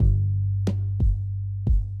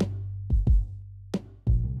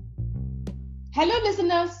Hello,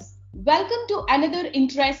 listeners. Welcome to another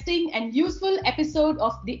interesting and useful episode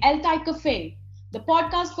of the ELTAI Cafe, the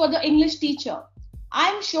podcast for the English teacher.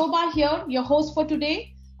 I'm Shobha here, your host for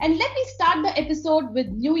today, and let me start the episode with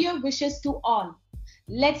New Year wishes to all.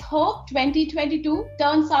 Let's hope 2022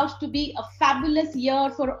 turns out to be a fabulous year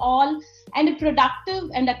for all and a productive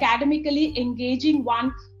and academically engaging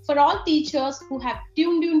one for all teachers who have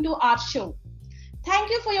tuned into our show.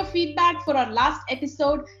 Thank you for your feedback for our last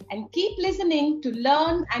episode and keep listening to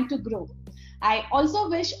learn and to grow. I also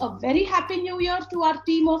wish a very happy new year to our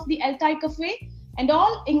team of the ELTAI Cafe and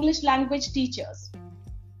all English language teachers.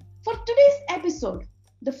 For today's episode,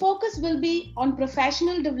 the focus will be on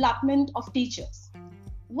professional development of teachers.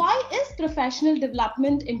 Why is professional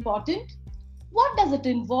development important? What does it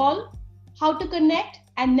involve? How to connect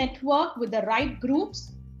and network with the right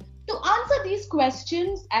groups? To answer these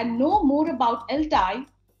questions and know more about ELTAI,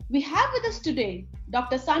 we have with us today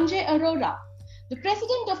Dr. Sanjay Arora, the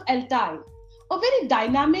president of ELTAI, a very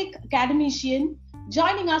dynamic academician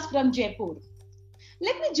joining us from Jaipur.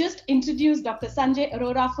 Let me just introduce Dr. Sanjay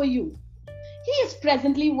Arora for you. He is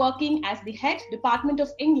presently working as the head Department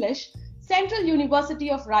of English, Central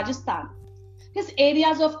University of Rajasthan. His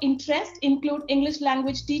areas of interest include English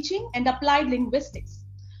language teaching and applied linguistics.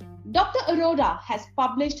 Dr. Arora has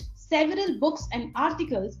published several books and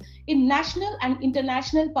articles in national and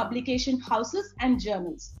international publication houses and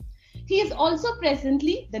journals. He is also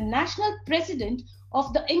presently the national president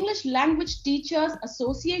of the English Language Teachers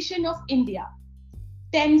Association of India.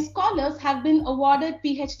 10 scholars have been awarded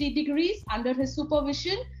PhD degrees under his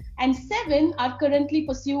supervision and 7 are currently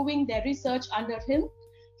pursuing their research under him.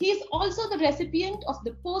 He is also the recipient of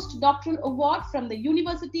the Postdoctoral Award from the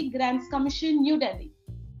University Grants Commission, New Delhi.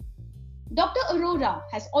 Dr. Arora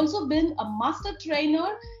has also been a master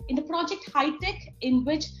trainer in the project High Tech, in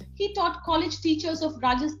which he taught college teachers of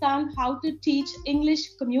Rajasthan how to teach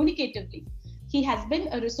English communicatively. He has been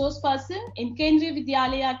a resource person in Kendriya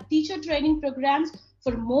Vidyalaya teacher training programs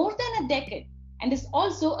for more than a decade and is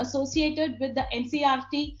also associated with the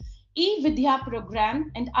NCERT e-Vidya program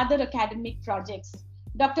and other academic projects.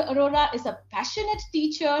 Dr. Arora is a passionate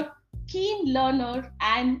teacher, keen learner,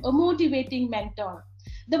 and a motivating mentor.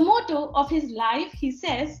 The motto of his life, he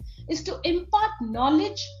says, is to impart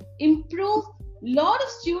knowledge, improve lot of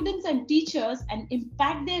students and teachers, and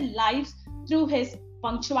impact their lives through his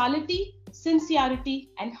punctuality,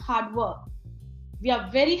 sincerity, and hard work. We are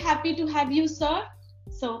very happy to have you, sir.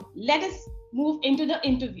 So let us move into the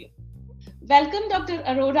interview. Welcome, Dr.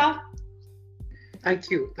 Arora. Thank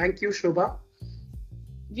you, Shobha.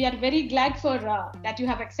 We are very glad for that you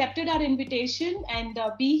have accepted our invitation and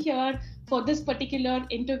be here for this particular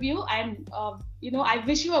interview. And I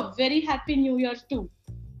wish you a very happy New Year too.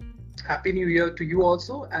 Happy New Year to you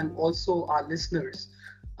also, and also our listeners.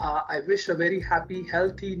 I wish a very happy,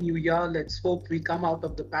 healthy New Year. Let's hope we come out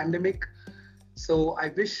of the pandemic. So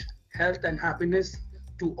I wish health and happiness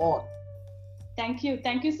to all. Thank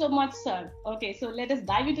you so much, sir. Okay, so let us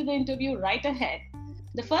dive into the interview right ahead.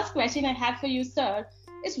 The first question I have for you, sir,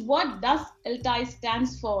 is what does ELTAI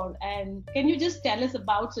stands for, and can you just tell us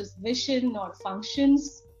about its vision or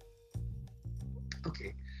functions?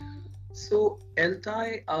 Okay, so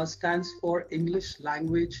ELTAI stands for English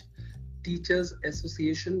Language Teachers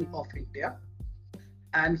Association of India,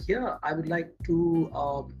 and here I would like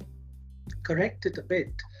to correct it a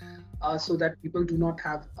bit so that people do not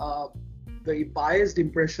have a very biased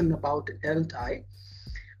impression about ELTAI.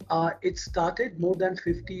 It started more than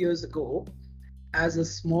 50 years ago as a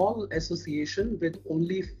small association with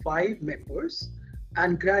only 5 members,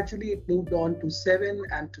 and gradually it moved on to 7,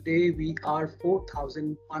 and today we are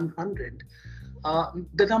 4,100.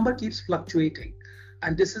 The number keeps fluctuating,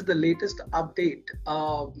 and this is the latest update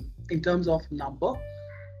in terms of number,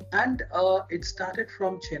 and it started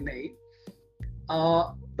from Chennai,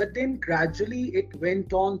 but then gradually it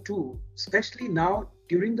went on to, especially now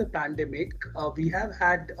during the pandemic, we have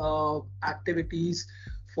had activities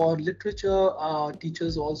for literature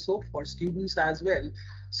teachers also, for students as well.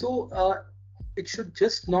 So it should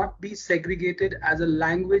just not be segregated as a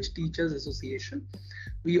language teachers association.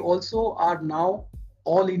 We also are now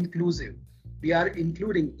all inclusive. We are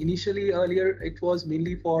including, initially earlier it was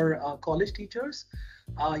mainly for college teachers,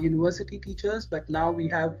 university teachers, but now we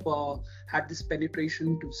have had this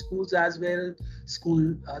penetration to schools as well,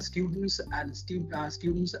 school students and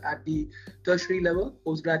students at the tertiary level,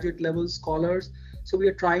 postgraduate level, scholars. So we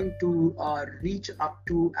are trying to reach up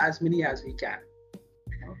to as many as we can.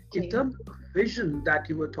 Okay. In terms of vision that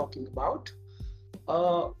you were talking about,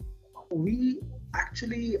 we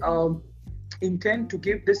actually intend to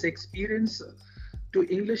give this experience to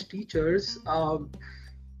English teachers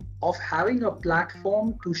of having a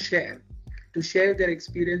platform to share their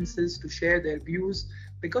experiences, to share their views,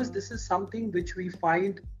 because this is something which we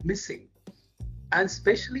find missing. And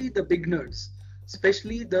especially the beginners,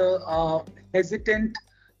 especially the hesitant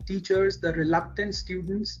teachers, the reluctant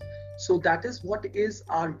students. So that is what is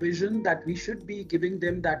our vision, that we should be giving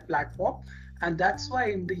them that platform. And that's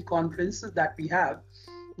why in the conferences that we have,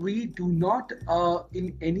 we do not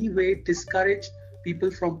in any way discourage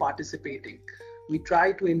people from participating. We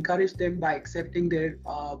try to encourage them by accepting their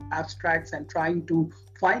abstracts and trying to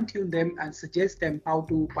fine tune them and suggest them how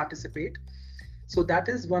to participate. So that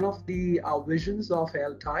is one of the visions of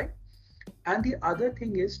ELTAI. And the other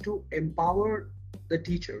thing is to empower the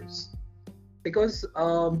teachers, because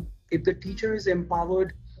if the teacher is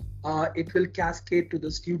empowered, it will cascade to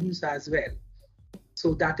the students as well.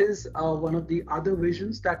 So that is one of the other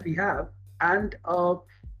visions that we have. And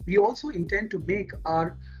we also intend to make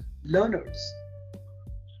our learners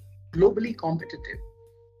globally competitive,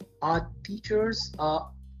 our teachers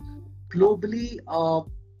globally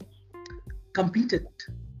competent.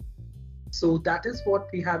 So that is what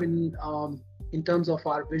we have in terms of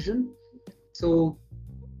our vision. So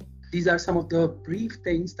these are some of the brief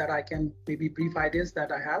things that I can, maybe brief ideas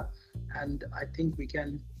that I have, and I think we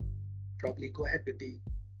can probably go ahead with the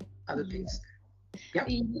other things. Yeah.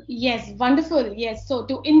 Yes, wonderful. Yes, so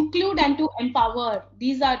to include and to empower,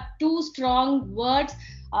 these are two strong words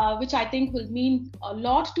which I think will mean a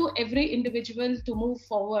lot to every individual to move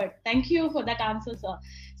forward. Thank you for that answer, sir.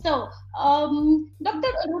 So,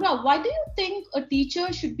 Dr. Arora, why do you think a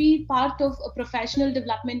teacher should be part of a professional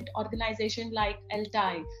development organization like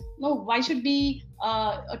ELTAI? No, why should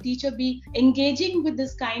a teacher be engaging with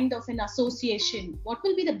this kind of an association? What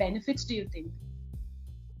will be the benefits, do you think?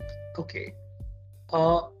 Okay.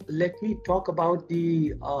 Let me talk about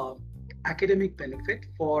the academic benefit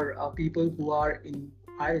for people who are in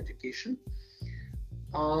higher education.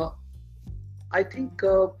 I think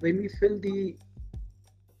when we fill the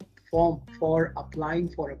form for applying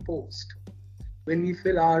for a post, when we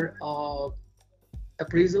fill our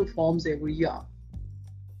appraisal forms every year,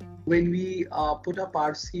 when we put up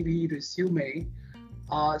our CV resume,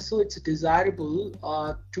 so it's desirable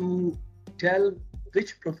to tell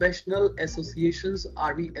which professional associations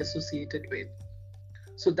are we associated with.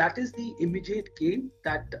 So that is the immediate gain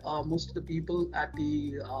that most of the people at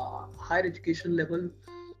the higher education level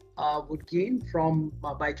would gain from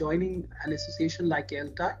by joining an association like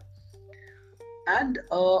ELTAI. And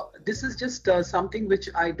this is just something which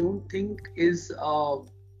I don't think is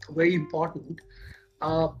very important.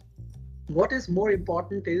 What is more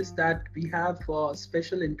important is that we have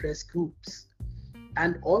special interest groups,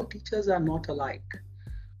 and all teachers are not alike.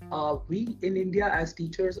 We in India as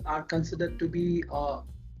teachers are considered to be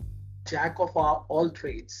jack of all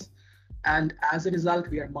trades, and as a result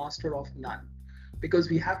we are master of none, because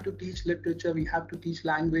we have to teach literature, we have to teach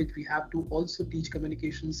language, we have to also teach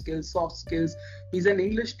communication skills, soft skills. Means an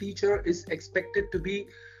English teacher is expected to be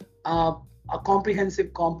a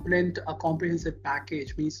comprehensive component, a comprehensive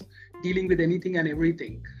package, means dealing with anything and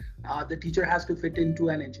everything. The teacher has to fit into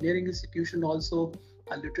an engineering institution also,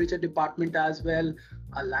 a literature department as well,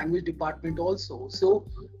 a language department also. So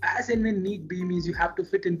as and when need be, means you have to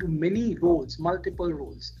fit into many roles, multiple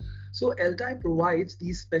roles. So ELTAI provides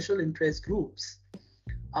these special interest groups.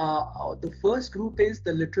 The first group is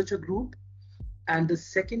the literature group, and the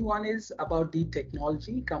second one is about the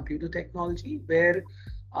technology, computer technology, where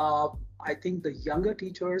I think the younger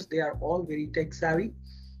teachers, they are all very tech savvy.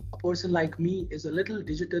 A person like me is a little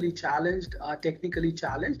digitally challenged, technically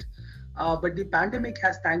challenged, but the pandemic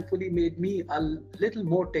has thankfully made me a little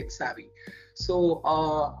more tech savvy. So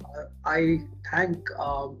I thank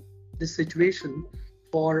this situation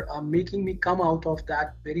for making me come out of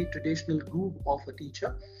that very traditional group of a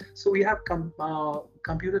teacher. So we have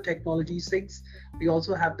computer technology 6. We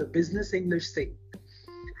also have the business English 6.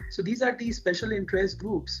 So these are the special interest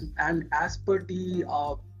groups, and as per the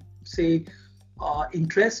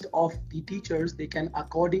interest of the teachers, they can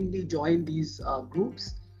accordingly join these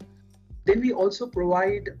groups. Then we also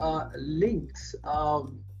provide links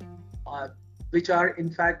which are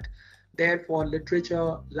in fact there for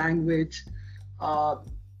literature, language.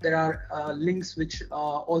 There are links which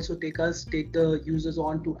also take the users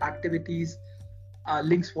on to activities,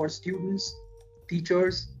 links for students,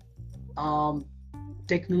 teachers,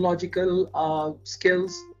 technological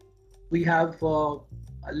skills. We have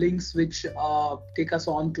links which take us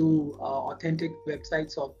on to authentic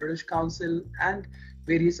websites of British Council and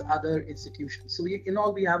various other institutions. So in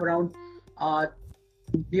all we have around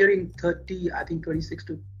nearing 30, I think 26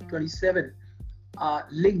 to 27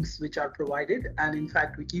 links which are provided, and in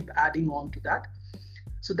fact we keep adding on to that.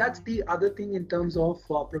 So that's the other thing in terms of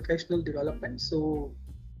professional development. So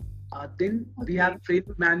then we Okay. have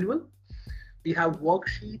training manual, we have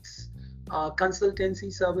worksheets,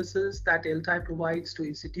 consultancy services that ELTAI provides to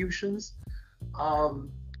institutions, um,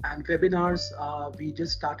 and webinars we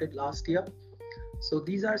just started last year. So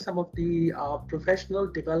these are some of the professional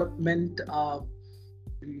development,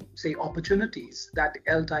 say, opportunities that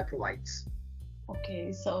ELTAI provides.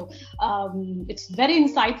 Okay, so it's very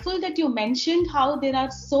insightful that you mentioned how there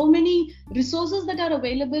are so many resources that are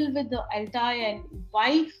available with the ELTAI and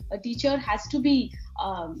why a teacher has to be,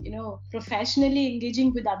 professionally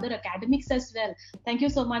engaging with other academics as well. Thank you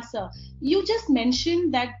so much, sir. You just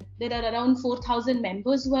mentioned that there are around 4,000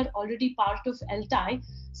 members who are already part of ELTAI.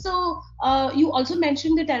 So you also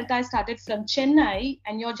mentioned that ELTAI started from Chennai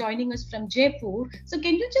and you're joining us from Jaipur. So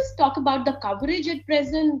can you just talk about the coverage at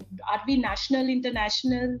present? Are we national,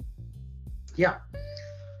 international? Yeah.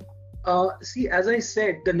 See, as I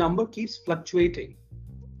said, the number keeps fluctuating,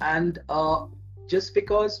 and just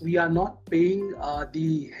because we are not paying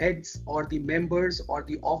the heads or the members or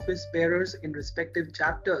the office bearers in respective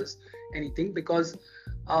chapters anything, because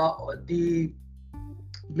the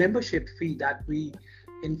membership fee that we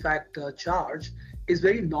in fact charge is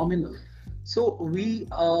very nominal. So we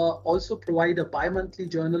also provide a bi-monthly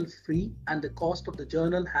journal free, and the cost of the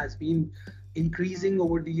journal has been increasing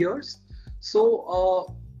over the years.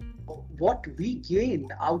 So what we gain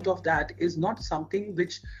out of that is not something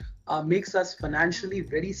which makes us financially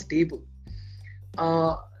very stable.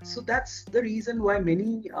 So that's the reason why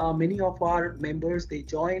many of our members, they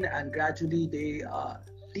join and gradually they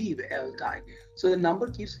leave ELTAI. So the number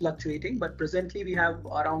keeps fluctuating, but presently we have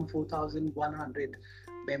around 4,100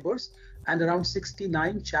 members and around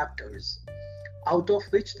 69 chapters, out of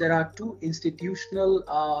which there are two institutional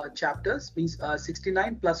chapters, means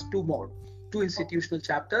 69 plus two more, two institutional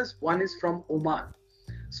chapters. One is from Oman,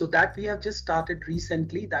 so that we have just started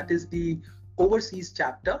recently. That is the overseas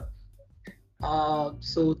chapter.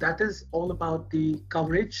 So that is all about the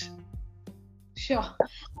coverage. Sure.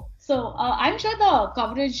 So I'm sure the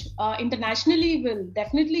coverage internationally will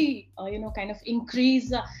definitely, kind of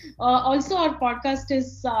increase. Also, our podcast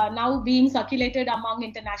is now being circulated among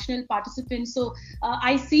international participants. So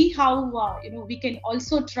I see how we can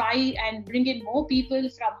also try and bring in more people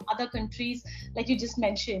from other countries, like you just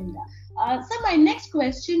mentioned. So my next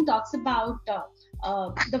question talks about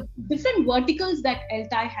the different verticals that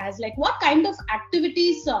ELTAI has. Like, what kind of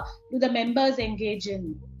activities do the members engage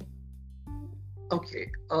in?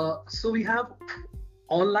 Okay, so we have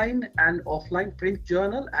online and offline print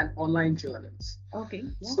journal and online journals. Okay.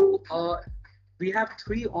 Yeah. So we have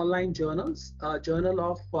three online journals: Journal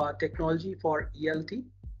of Technology for ELT,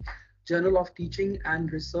 Journal of Teaching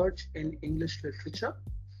and Research in English Literature,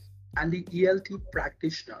 and the ELT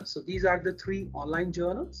Practitioner. So these are the three online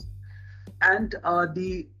journals. And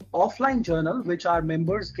the offline journal, which our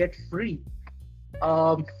members get free,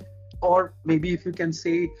 um, or maybe if you can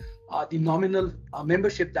say the nominal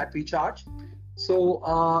membership that we charge.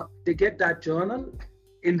 So they get that journal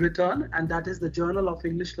in return, and that is the Journal of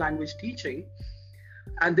English Language Teaching.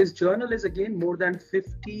 And this journal is again more than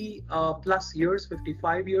 50 plus years,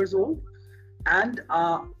 55 years old. And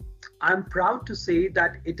I'm proud to say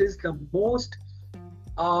that it is the most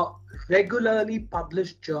regularly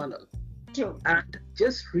published journal. True. And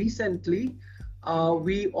just recently,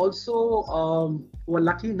 we also were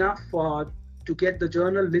lucky enough to get the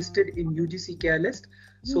journal listed in UGC Care List.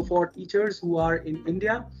 So for teachers who are in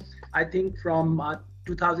India, I think from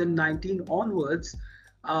 2019 onwards,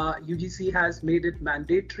 UGC has made it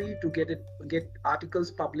mandatory to get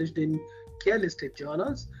articles published in care listed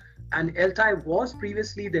journals. And ELTAI was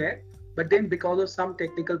previously there, but then because of some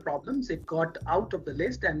technical problems, it got out of the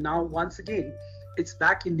list, and now once again, it's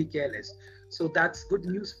back in the care list. So that's good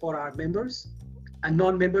news for our members and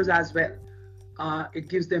non-members as well. It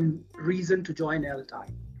gives them reason to join ELTAI.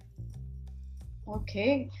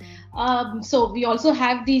 Okay. So we also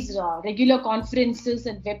have these regular conferences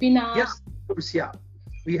and webinars. Yes, of course, yeah.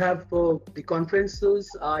 We have the conferences.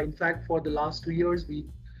 In fact, for the last 2 years,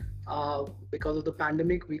 because of the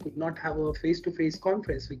pandemic, we could not have a face-to-face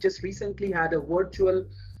conference. We just recently had a virtual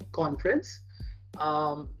conference,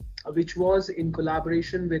 which was in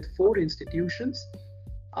collaboration with 4 institutions: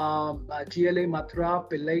 GLA Mathura,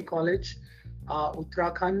 Pillai College,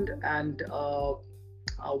 Uttarakhand, and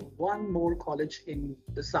one more college in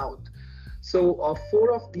the south. So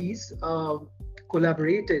 4 of these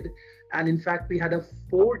collaborated, and in fact we had a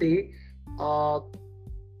 4-day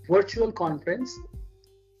virtual conference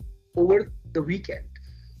over the weekend.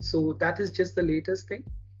 So that is just the latest thing.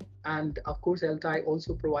 And of course, ELTAI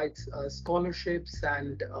also provides scholarships,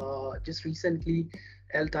 and just recently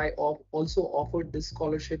ELTAI also offered this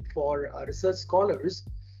scholarship for research scholars,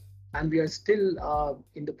 and we are still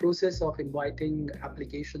in the process of inviting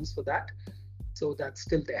applications for that. So that's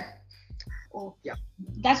still there. Oh, Yeah.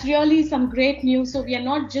 that's really some great news. So we are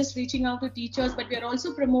not just reaching out to teachers, but we are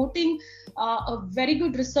also promoting a very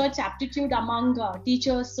good research aptitude among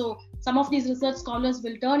teachers. So some of these research scholars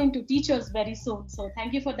will turn into teachers very soon. So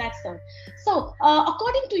thank you for that, sir. So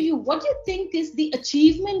according to you, what do you think is the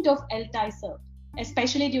achievement of ELTAI, sir,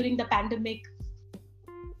 especially during the pandemic?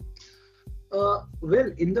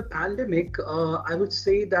 Well, in the pandemic, I would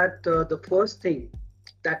say that the first thing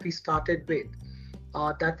that we started with,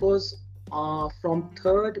 that was from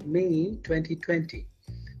 3rd May 2020.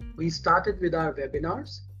 We started with our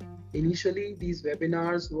webinars. Initially, these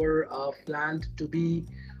webinars were planned to be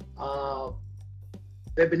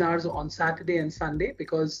webinars on Saturday and Sunday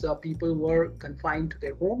because people were confined to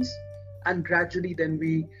their homes, and gradually then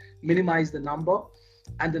we minimized the number,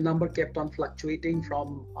 and the number kept on fluctuating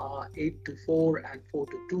from 8 to 4 and 4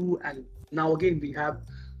 to 2, and now again we have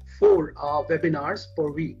 4 webinars per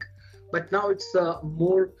week. But now it's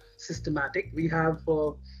more systematic. We have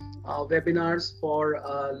webinars for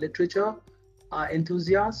literature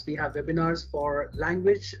enthusiasts, we have webinars for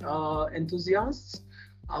language enthusiasts,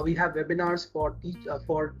 we have webinars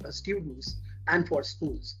for students and for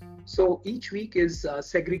schools. So each week is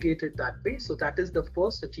segregated that way. So that is the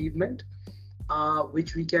first achievement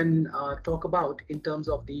which we can talk about in terms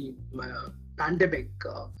of the pandemic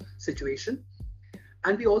situation.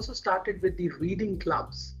 And we also started with the reading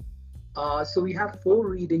clubs. So we have 4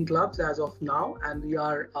 reading clubs as of now, and we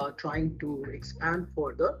are trying to expand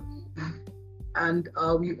further. And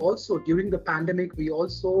we also, during the pandemic, we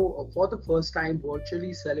also, for the first time,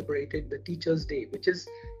 virtually celebrated the Teachers' Day, which is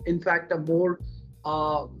in fact a more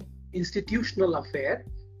institutional affair.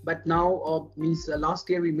 But now, means last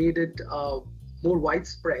year we made it more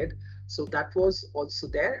widespread. So that was also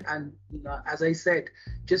there. And as I said,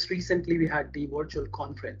 just recently we had the virtual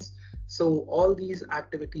conference. So all these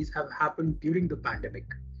activities have happened during the pandemic.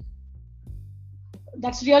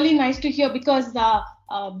 That's really nice to hear, because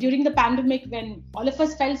during the pandemic, when all of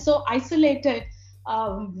us felt so isolated,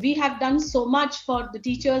 we have done so much for the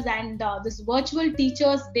teachers, and this virtual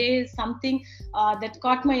Teachers' Day is something that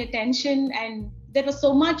caught my attention, and there was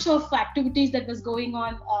so much of activities that was going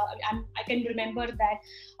on. I can remember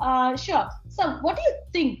that. Sure. So what do you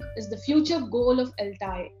think is the future goal of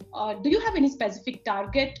ELTAI? Do you have any specific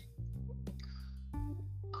target?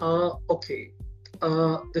 Okay.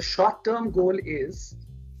 The short-term goal is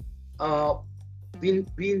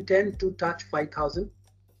we intend to touch 5,000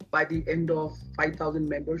 by the end of 5,000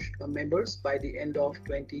 members by the end of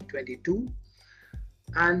 2022.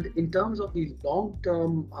 And in terms of the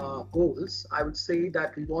long-term goals, I would say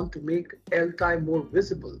that we want to make ELTAI more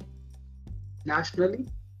visible nationally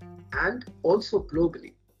and also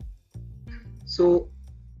globally. So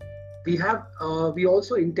we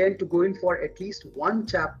also intend to go in for at least 1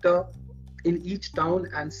 chapter in each town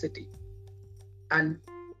and city. And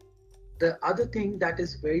the other thing that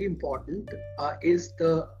is very important is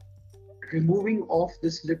the removing of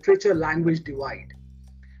this literature language divide.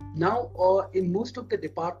 Now, in most of the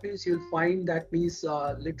departments, you'll find that means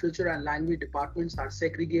literature and language departments are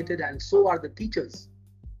segregated, and so are the teachers.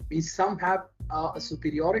 Means some have a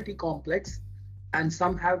superiority complex and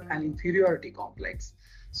some have an inferiority complex.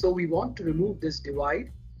 So we want to remove this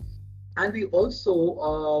divide, and we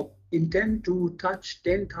also intend to touch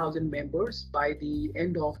 10,000 members by the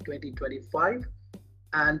end of 2025,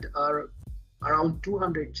 and around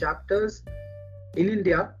 200 chapters in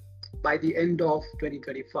India by the end of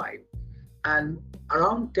 2025, and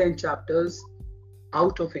around 10 chapters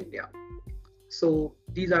out of India. So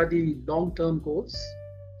these are the long-term goals.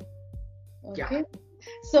 Okay. Yeah.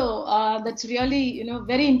 So that's really,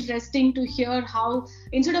 very interesting to hear how,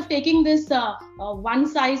 instead of taking this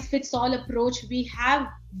one-size-fits-all approach, we have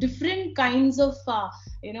different kinds of,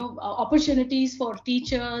 opportunities for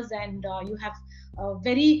teachers, and you have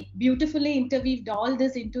very beautifully interweaved all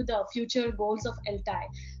this into the future goals of ELTAI.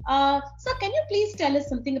 So can you please tell us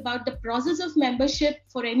something about the process of membership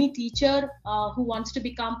for any teacher who wants to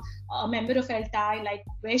become a member of ELTAI? Like,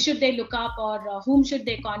 where should they look up, or whom should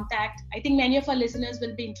they contact? I think many of our listeners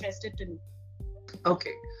will be interested to know.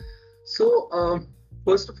 Okay. So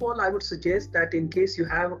first of all, I would suggest that in case you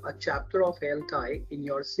have a chapter of ELTAI in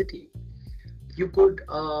your city, you could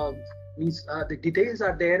the details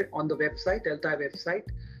are there on the website, ELTAI website.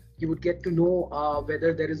 You would get to know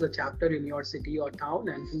whether there is a chapter in your city or town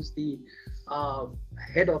and who's the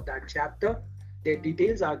head of that chapter. Their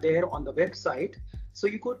details are there on the website. So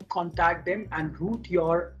you could contact them and route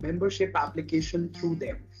your membership application through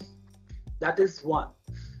them. That is one.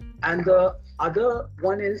 And the other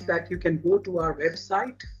one is that you can go to our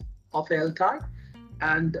website of ELTAI,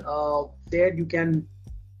 and there you can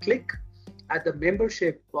click at the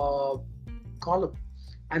membership column,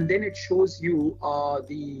 and then it shows you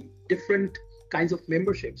the different kinds of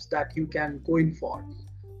memberships that you can go in for.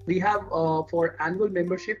 We have for annual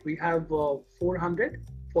membership, we have 400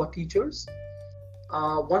 for teachers,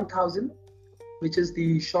 1000, which is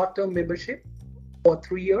the short-term membership for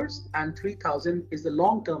 3 years, and 3000 is the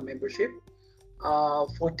long-term membership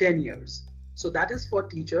for 10 years. So that is for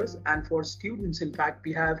teachers, and for students, in fact,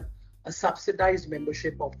 we have a subsidized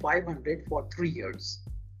membership of 500 for 3 years.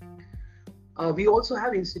 We also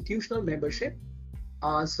have institutional membership.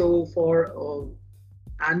 So for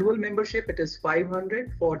annual membership, it is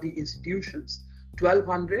 500 for the institutions,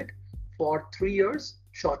 1200 for 3 years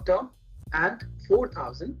short term, and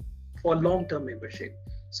 4000 for long term membership.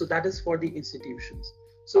 So that is for the institutions.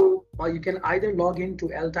 So you can either log into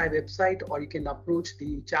ELTAI website, or you can approach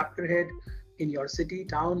the chapter head in your city,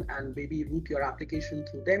 town, and maybe route your application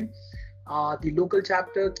through them. The local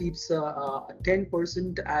chapter keeps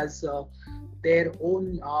 10% as their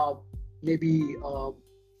own, maybe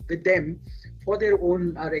with them for their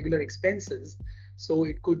own regular expenses. So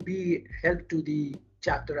it could be help to the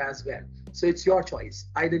chapter as well. So it's your choice.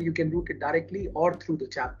 Either you can route it directly or through the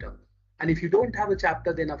chapter. And if you don't have a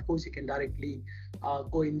chapter, then of course you can directly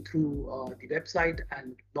go in through the website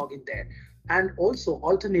and log in there. And also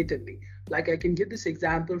alternatively, like I can give this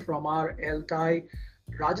example from our ELTAI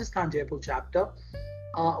Rajasthan Jaipur chapter.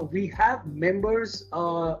 We have members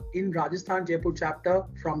in Rajasthan Jaipur chapter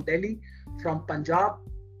from Delhi, from Punjab,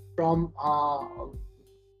 from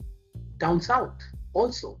down south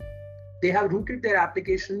also. They have routed their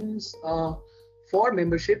applications for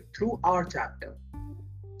membership through our chapter.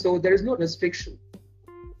 So there is no restriction.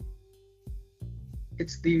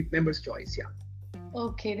 It's the member's choice, yeah.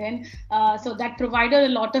 Okay, then. So that provided a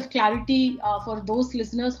lot of clarity for those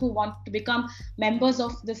listeners who want to become members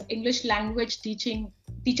of this English Language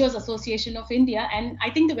Teachers Association of India. And I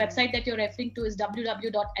think the website that you're referring to is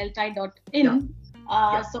www.eltai.in.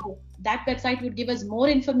 Yeah. So that website would give us more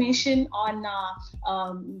information on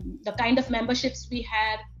the kind of memberships we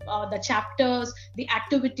have, the chapters, the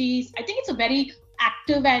activities. I think it's a very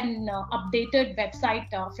active and updated website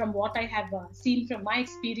from what I have seen from my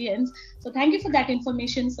experience. So thank you for that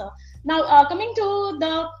information, sir. Now, coming to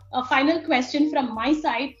the final question from my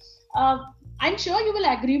side, I'm sure you will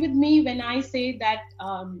agree with me when I say that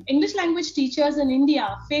English language teachers in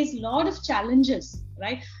India face a lot of challenges,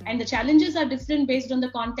 right? And the challenges are different based on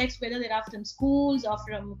the context, whether they are from schools or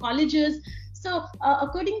from colleges. So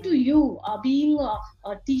according to you, being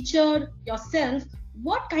a teacher yourself,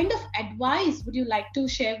 what kind of advice would you like to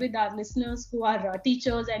share with our listeners who are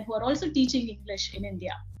teachers and who are also teaching English in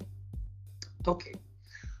India? Okay.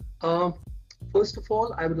 First of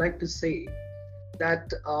all, I would like to say that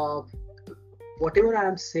whatever I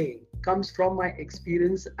am saying comes from my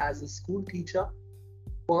experience as a school teacher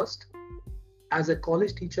first, as a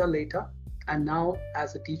college teacher later, and now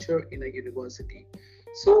as a teacher in a university.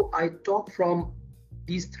 So I talk from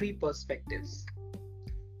these three perspectives.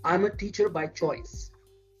 I'm a teacher by choice,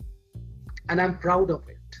 and I'm proud of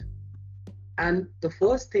it. And the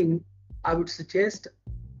first thing I would suggest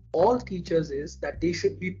all teachers is that they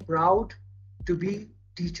should be proud to be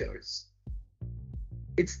teachers.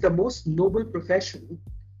 It's the most noble profession.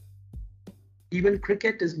 Even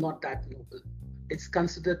cricket is not that noble. It's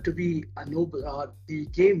considered to be a noble, the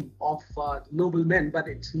game of noble men, but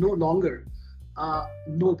it's no longer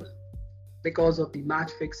noble, because of the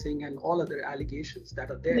match fixing and all other allegations that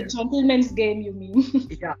are there. The gentleman's game, you mean?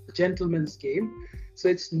 Yeah, the gentleman's game. So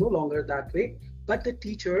it's no longer that way. But the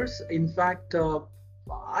teachers, in fact,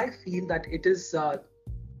 I feel that it is the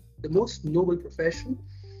most noble profession.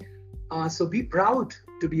 So be proud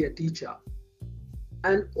to be a teacher,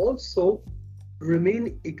 and also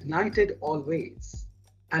remain ignited always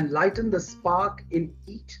and lighten the spark in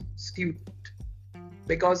each student.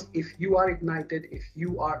 Because if you are ignited, if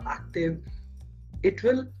you are active, it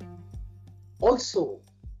will also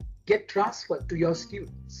get transferred to your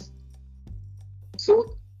students.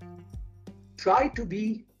 So try to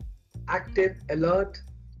be active, alert,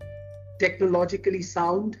 technologically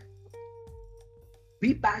sound,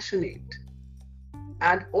 be passionate,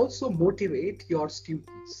 and also motivate your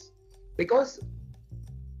students, because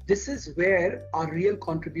this is where our real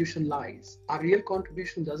contribution lies. Our real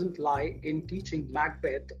contribution doesn't lie in teaching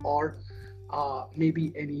Macbeth or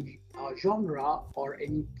maybe any genre or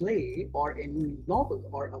any play or any novel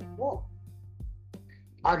or a poem.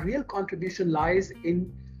 Our real contribution lies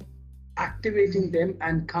in activating them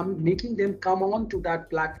and making them come on to that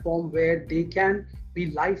platform where they can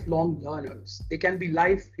be lifelong learners, they can be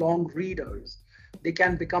lifelong readers, they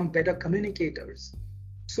can become better communicators.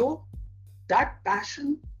 So that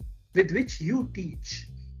passion with which you teach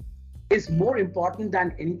is more important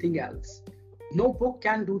than anything else. No book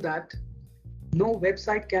can do that, no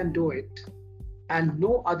website can do it, and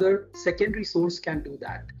no other secondary source can do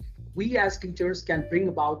that. We as teachers can bring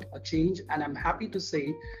about a change, and I'm happy to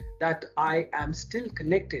say that I am still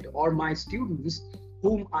connected, or my students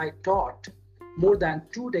whom I taught more than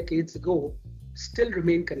 2 decades ago still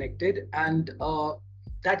remain connected, and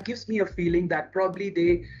that gives me a feeling that probably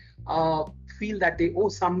they feel that they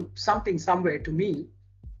owe something somewhere to me,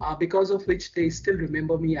 because of which they still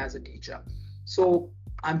remember me as a teacher. So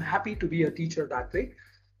I'm happy to be a teacher that way.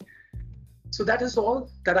 So that is all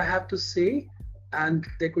that I have to say, and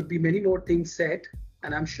there could be many more things said,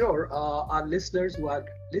 and I'm sure our listeners who are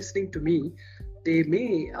listening to me, they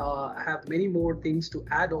may have many more things to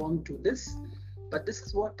add on to this, but this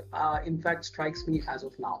is what in fact strikes me as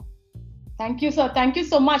of now. Thank you, sir. Thank you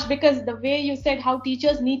so much, because the way you said how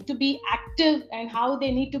teachers need to be active and how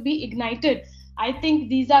they need to be ignited, I think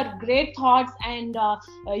these are great thoughts. And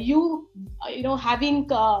you know, having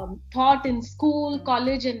taught in school,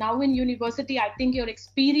 college, and now in university, I think your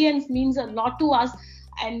experience means a lot to us.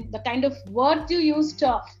 And the kind of words you used,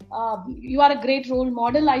 you are a great role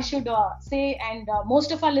model, I should say. And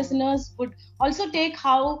most of our listeners would also take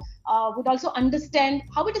would also understand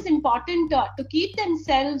how it is important to keep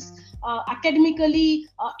themselves academically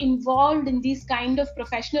involved in these kind of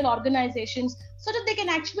professional organizations, so that they can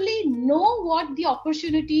actually know what the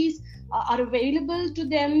opportunities are available to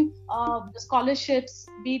them, the scholarships,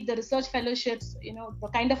 be it the research fellowships, you know, the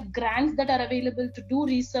kind of grants that are available to do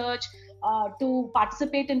research, to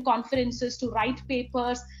participate in conferences, to write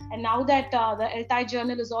papers. And now that the ELTAI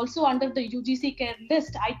journal is also under the UGC Care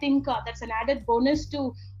list, I think that's an added bonus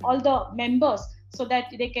to all the members, so that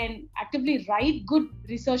they can actively write good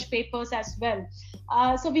research papers as well.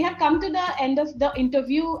 So we have come to the end of the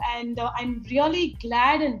interview, and I'm really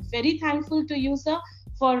glad and very thankful to you, sir,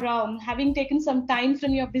 for having taken some time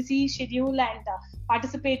from your busy schedule and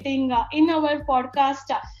participating in our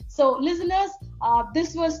podcast. So listeners,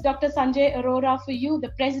 this was Dr. Sanjay Arora for you, the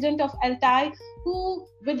president of ELTAI, who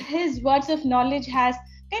with his words of knowledge has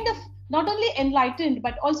kind of not only enlightened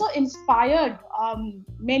but also inspired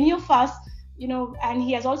many of us, you know. And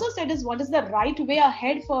he has also said is what is the right way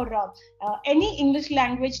ahead for any English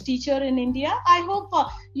language teacher in India. I hope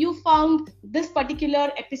you found this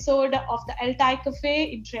particular episode of the ELTAI Cafe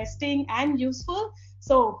interesting and useful.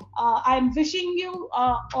 So I'm wishing you,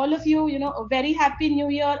 all of you, you know, a very happy new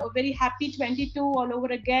year, a very happy 22 all over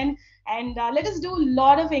again. And let us do a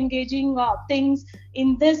lot of engaging things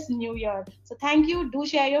in this new year. So thank you. Do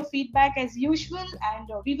share your feedback as usual, and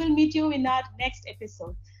we will meet you in our next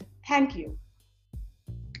episode. Thank you.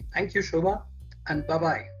 Thank you, Shobha, and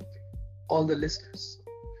bye-bye, all the listeners.